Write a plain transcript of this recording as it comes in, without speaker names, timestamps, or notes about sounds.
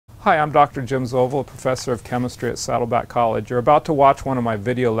Hi, I'm Dr. Jim Zoval, professor of chemistry at Saddleback College. You're about to watch one of my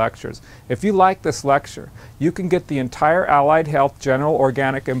video lectures. If you like this lecture, you can get the entire Allied Health General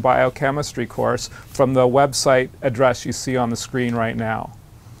Organic and Biochemistry course from the website address you see on the screen right now.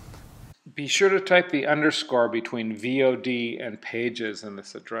 Be sure to type the underscore between VOD and pages in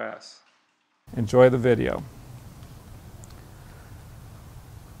this address. Enjoy the video.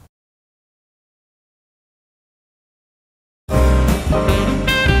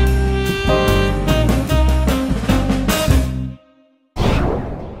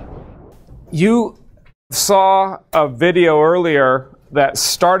 You saw a video earlier that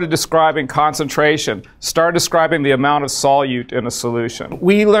started describing concentration, started describing the amount of solute in a solution.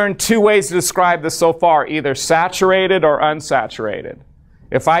 We learned two ways to describe this so far, either saturated or unsaturated.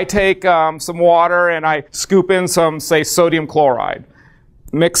 If I take some water and I scoop in some, say, sodium chloride,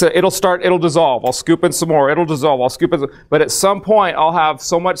 mix it, it'll dissolve. I'll scoop in some more, it'll dissolve. I'll scoop in, but at some point I'll have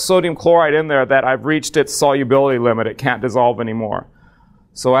so much sodium chloride in there that I've reached its solubility limit. It can't dissolve anymore.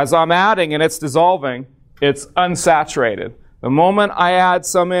 So as I'm adding and it's dissolving, it's unsaturated. The moment I add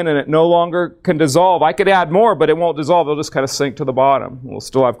some in and it no longer can dissolve, I could add more, but it won't dissolve. It'll just kind of sink to the bottom. We'll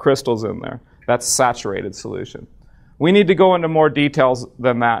still have crystals in there. That's saturated solution. We need to go into more details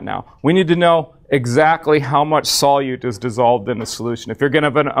than that now. We need to know exactly how much solute is dissolved in the solution. If you're going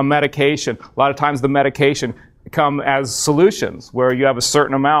to have a medication, a lot of times the medication come as solutions where you have a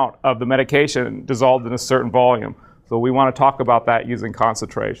certain amount of the medication dissolved in a certain volume. So we want to talk about that using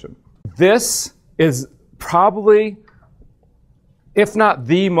concentration. This is probably, if not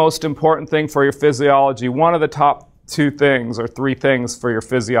the most important thing for your physiology, one of the top two things or three things for your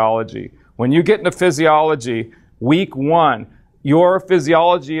physiology. When you get into physiology, week one, your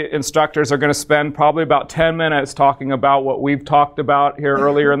physiology instructors are going to spend probably about 10 minutes talking about what we've talked about here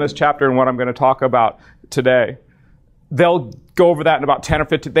earlier in this chapter and what I'm going to talk about today. They'll go over that in about 10 or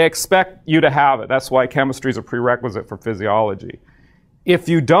 15. They expect you to have it. That's why chemistry is a prerequisite for physiology. If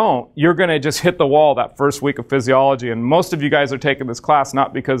you don't, you're going to just hit the wall that first week of physiology. And most of you guys are taking this class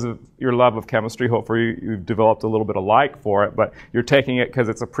not because of your love of chemistry. Hopefully you've developed a little bit of like for it, but you're taking it because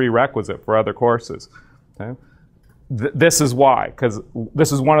it's a prerequisite for other courses. Okay? This is why, because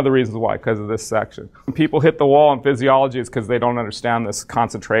this is one of the reasons why, because of this section. When people hit the wall in physiology, it's because they don't understand this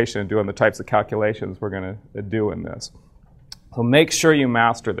concentration and doing the types of calculations we're going to do in this. So make sure you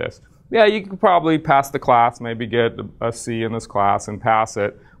master this. Yeah, you could probably pass the class, maybe get a C in this class and pass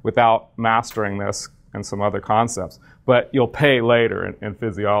it without mastering this and some other concepts. But you'll pay later in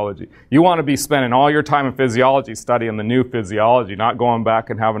physiology. You want to be spending all your time in physiology studying the new physiology, not going back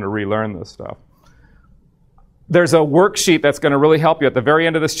and having to relearn this stuff. There's a worksheet that's going to really help you. At the very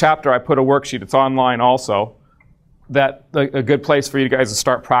end of this chapter, I put a worksheet. It's online also. That's a good place for you guys to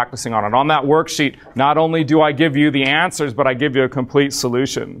start practicing on it. On that worksheet, not only do I give you the answers, but I give you a complete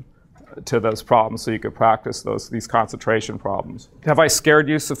solution to those problems so you could practice these concentration problems. Have I scared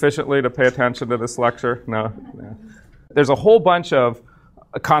you sufficiently to pay attention to this lecture? No? Yeah. There's a whole bunch of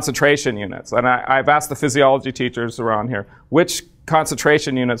concentration units. And I've asked the physiology teachers around here, which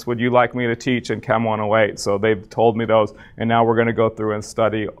concentration units would you like me to teach in Chem 108? So they've told me those, and now we're going to go through and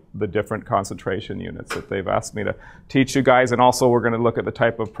study the different concentration units that they've asked me to teach you guys, and also we're going to look at the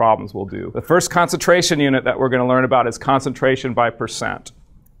type of problems we'll do. The first concentration unit that we're going to learn about is concentration by percent.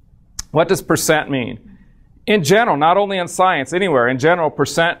 What does percent mean? In general, not only in science, anywhere, in general,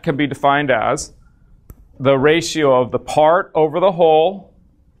 percent can be defined as the ratio of the part over the whole.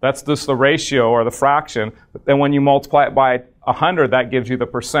 That's just the ratio or the fraction. But then when you multiply it by 100, that gives you the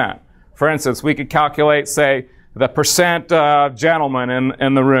percent. For instance, we could calculate, say, the percent of gentlemen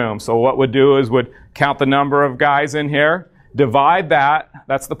in the room. So what we'd do is we'd count the number of guys in here, divide that,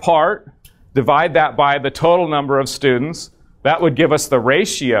 that's the part, divide that by the total number of students. That would give us the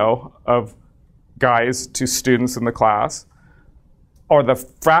ratio of guys to students in the class, or the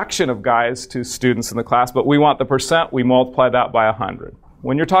fraction of guys to students in the class. But we want the percent, we multiply that by 100.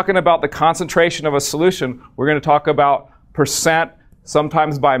 When you're talking about the concentration of a solution, we're going to talk about percent,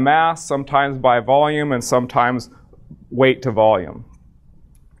 sometimes by mass, sometimes by volume, and sometimes weight to volume.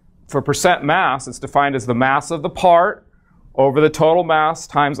 For percent mass, it's defined as the mass of the part over the total mass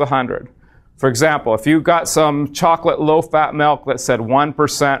times 100. For example, if you've got some chocolate low-fat milk that said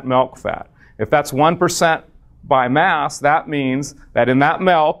 1% milk fat, if that's 1% by mass, that means that in that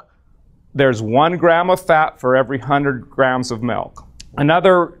milk, there's 1 gram of fat for every 100 grams of milk.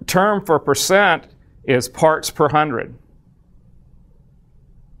 Another term for percent is parts per 100.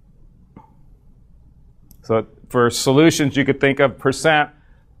 So for solutions, you could think of percent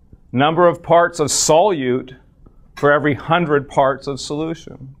number of parts of solute for every 100 parts of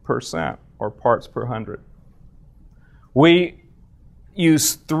solution, percent, or parts per 100. We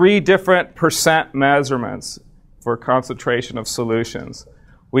use 3 different percent measurements for concentration of solutions.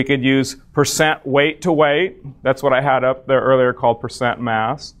 We could use percent weight to weight. That's what I had up there earlier called percent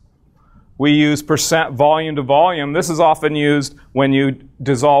mass. We use percent volume to volume. This is often used when you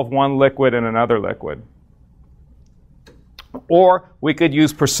dissolve one liquid in another liquid. Or we could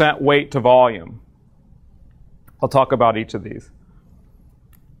use percent weight to volume. I'll talk about each of these.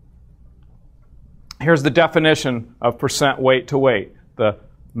 Here's the definition of percent weight to weight. The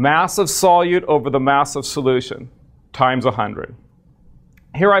mass of solute over the mass of solution times 100.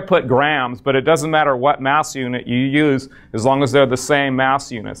 Here I put grams, but it doesn't matter what mass unit you use as long as they're the same mass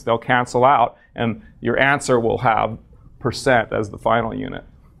units. They'll cancel out, and your answer will have percent as the final unit.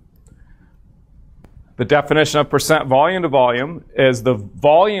 The definition of percent volume to volume is the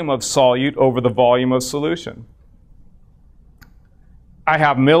volume of solute over the volume of solution. I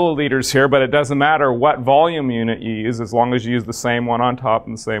have milliliters here, but it doesn't matter what volume unit you use as long as you use the same one on top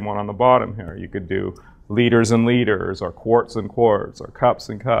and the same one on the bottom here. You could do liters and liters, or quarts and quarts, or cups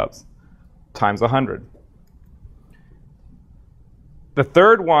and cups, times 100. The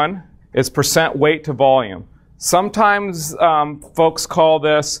third one is percent weight to volume. Sometimes folks call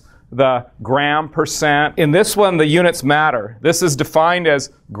this the gram percent. In this one, the units matter. This is defined as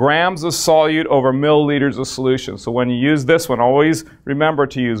grams of solute over milliliters of solution. So when you use this one, always remember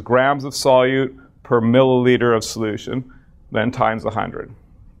to use grams of solute per milliliter of solution, then times 100.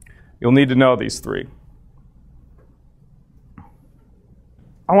 You'll need to know these 3.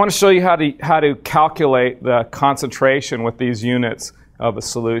 I want to show you how to calculate the concentration with these units of a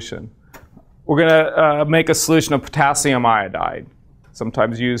solution. We're going to make a solution of potassium iodide,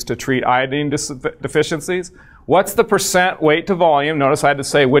 sometimes used to treat iodine deficiencies. What's the percent weight to volume? Notice I had to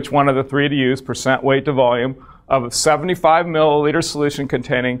say which one of the 3 to use, percent weight to volume, of a 75 milliliter solution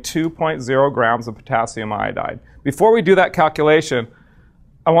containing 2.0 grams of potassium iodide. Before we do that calculation,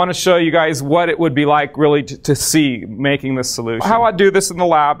 I want to show you guys what it would be like really to see making this solution. How I do this in the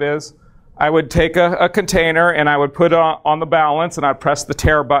lab is I would take a container and I would put it on the balance, and I'd press the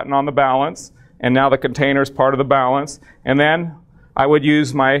tare button on the balance, and now the container is part of the balance. And then I would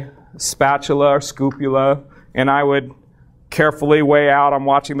use my spatula or scupula, and I would carefully weigh out. I'm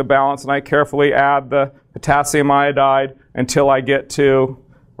watching the balance, and I carefully add the potassium iodide until I get to,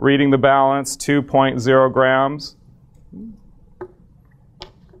 reading the balance, 2.0 grams.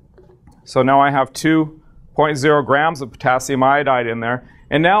 So now I have 2.0 grams of potassium iodide in there.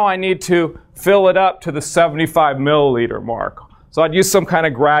 And now I need to fill it up to the 75 milliliter mark. So I'd use some kind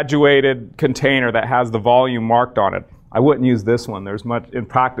of graduated container that has the volume marked on it. I wouldn't use this one. In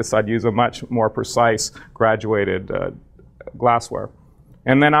practice, I'd use a much more precise graduated glassware.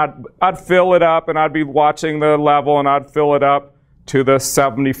 And then I'd fill it up, and I'd be watching the level, and I'd fill it up to the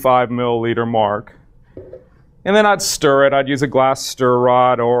 75 milliliter mark. And then I'd stir it. I'd use a glass stir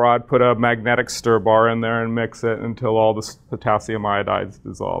rod, or I'd put a magnetic stir bar in there and mix it until all the potassium iodide is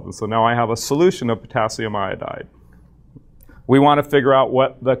dissolved. And so now I have a solution of potassium iodide. We want to figure out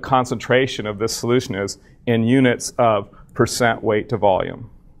what the concentration of this solution is in units of percent weight to volume.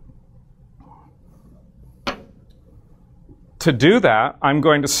 To do that, I'm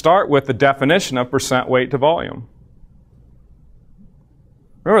going to start with the definition of percent weight to volume.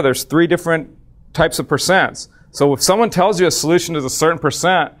 Remember, there's 3 different types of percents. So if someone tells you a solution is a certain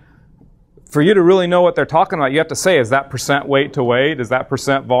percent, for you to really know what they're talking about, you have to say, is that percent weight to weight? Is that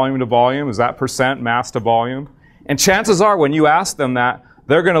percent volume to volume? Is that percent mass to volume? And chances are, when you ask them that,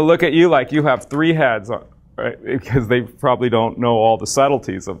 they're going to look at you like you have 3 heads, right? Because they probably don't know all the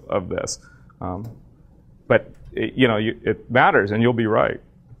subtleties of this. But it matters, and you'll be right.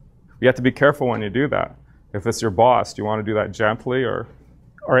 You have to be careful when you do that. If it's your boss, do you want to do that gently, or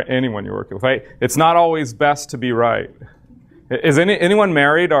anyone you're working with? It's not always best to be right. Is anyone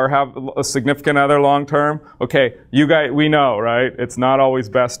married or have a significant other long term? Okay, you guys, we know, right? It's not always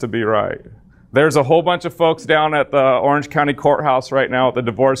best to be right. There's a whole bunch of folks down at the Orange County Courthouse right now at the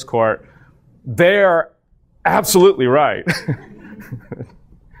divorce court. They're absolutely right.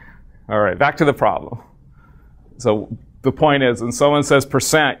 All right, back to the problem. So the point is, when someone says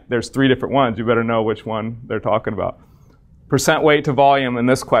percent, there's 3 different ones. You better know which one they're talking about. Percent weight to volume in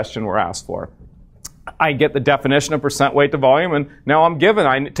this question we're asked for. I get the definition of percent weight to volume, and now I'm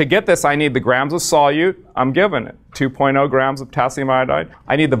given, to get this, I need the grams of solute. I'm given it, 2.0 grams of potassium iodide.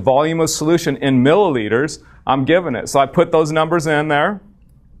 I need the volume of solution in milliliters. I'm given it. So I put those numbers in there,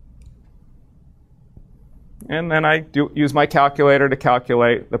 and then I use my calculator to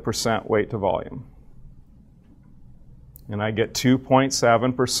calculate the percent weight to volume. And I get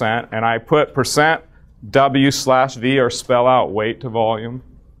 2.7%, and I put percent W/V, or spell out weight to volume.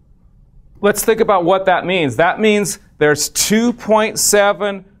 Let's think about what that means. That means there's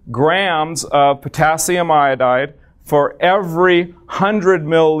 2.7 grams of potassium iodide for every 100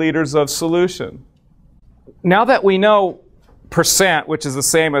 milliliters of solution. Now that we know percent, which is the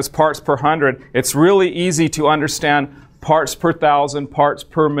same as parts per 100, it's really easy to understand parts per 1,000, parts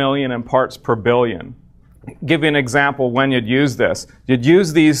per million, and parts per billion. Give you an example when you'd use this. You'd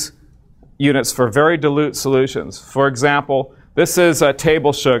use these units for very dilute solutions. For example, this is a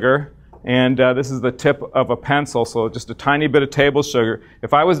table sugar, and this is the tip of a pencil, so just a tiny bit of table sugar.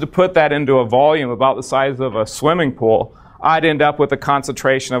 If I was to put that into a volume about the size of a swimming pool, I'd end up with a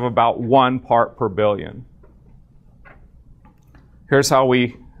concentration of about 1 part per billion. Here's how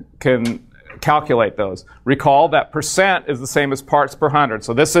we can calculate those. Recall that percent is the same as parts per 100.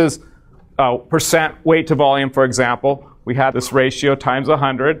 So this is percent weight to volume, for example. We had this ratio times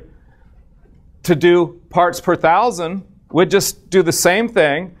 100. To do parts per 1,000, we'd just do the same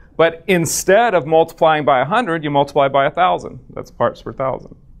thing, but instead of multiplying by 100, you multiply by 1,000. That's parts per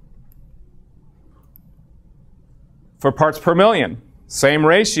 1,000. For parts per million, same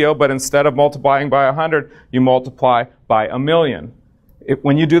ratio, but instead of multiplying by 100, you multiply by 1,000,000.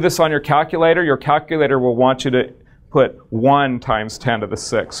 When you do this on your calculator will want you to put 1 times 10 to the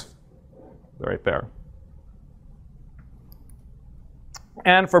 6th right there.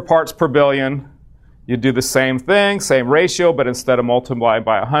 And for parts per billion, you do the same thing, same ratio, but instead of multiplying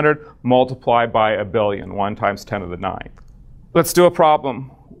by 100, multiply by 1,000,000,000, 1 times 10 to the 9th. Let's do a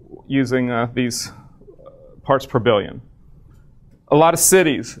problem using these parts per billion. A lot of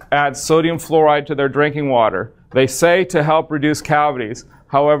cities add sodium fluoride to their drinking water. They say to help reduce cavities.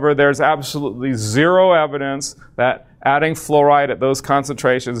 However, there's absolutely zero evidence that adding fluoride at those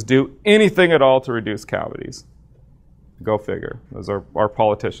concentrations do anything at all to reduce cavities. Go figure. Those are our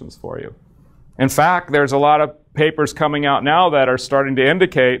politicians for you. In fact, there's a lot of papers coming out now that are starting to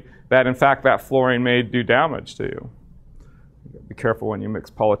indicate that, in fact, that fluorine may do damage to you. Be careful when you mix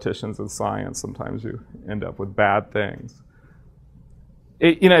politicians and science. Sometimes you end up with bad things.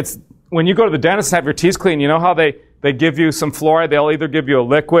 It's when you go to the dentist and have your teeth cleaned, you know how they give you some fluoride? They'll either give you a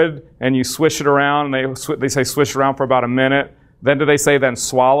liquid and you swish it around, and they say swish around for about a minute. Then do they say then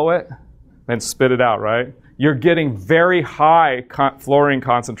swallow it? Then spit it out, right? You're getting very high fluorine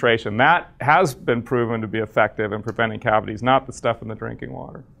concentration. That has been proven to be effective in preventing cavities, not the stuff in the drinking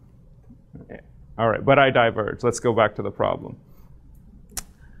water. All right, but I diverge. Let's go back to the problem.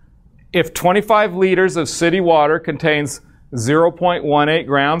 If 25 liters of city water contains 0.18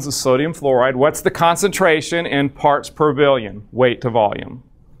 grams of sodium fluoride, what's the concentration in parts per billion, weight to volume?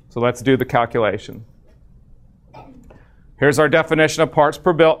 So let's do the calculation. Here's our definition of parts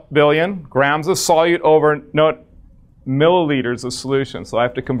per billion, grams of solute over milliliters of solution. So I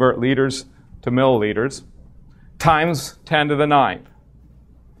have to convert liters to milliliters, times 10 to the 9th.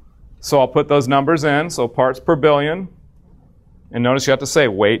 So I'll put those numbers in, so parts per billion. And notice you have to say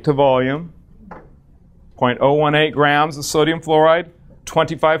weight to volume. 0.018 grams of sodium fluoride,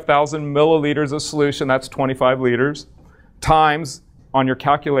 25,000 milliliters of solution, that's 25 liters, times, on your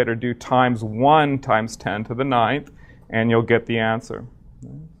calculator, do times 1 times 10 to the 9th, and you'll get the answer.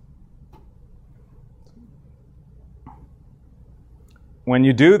 When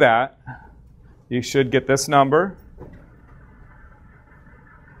you do that, you should get this number,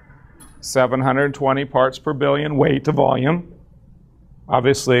 720 parts per billion, weight to volume.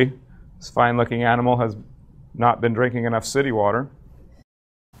 Obviously, this fine-looking animal has not been drinking enough city water.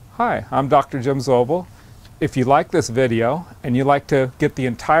 Hi, I'm Dr. Jim Zoval. If you like this video and you'd like to get the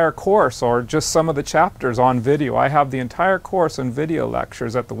entire course or just some of the chapters on video, I have the entire course in video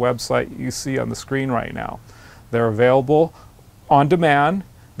lectures at the website you see on the screen right now. They're available on demand.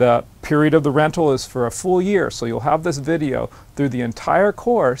 The period of the rental is for a full year, so you'll have this video through the entire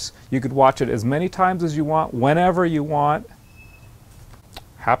course. You could watch it as many times as you want, whenever you want.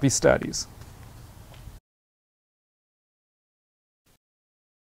 Happy studies.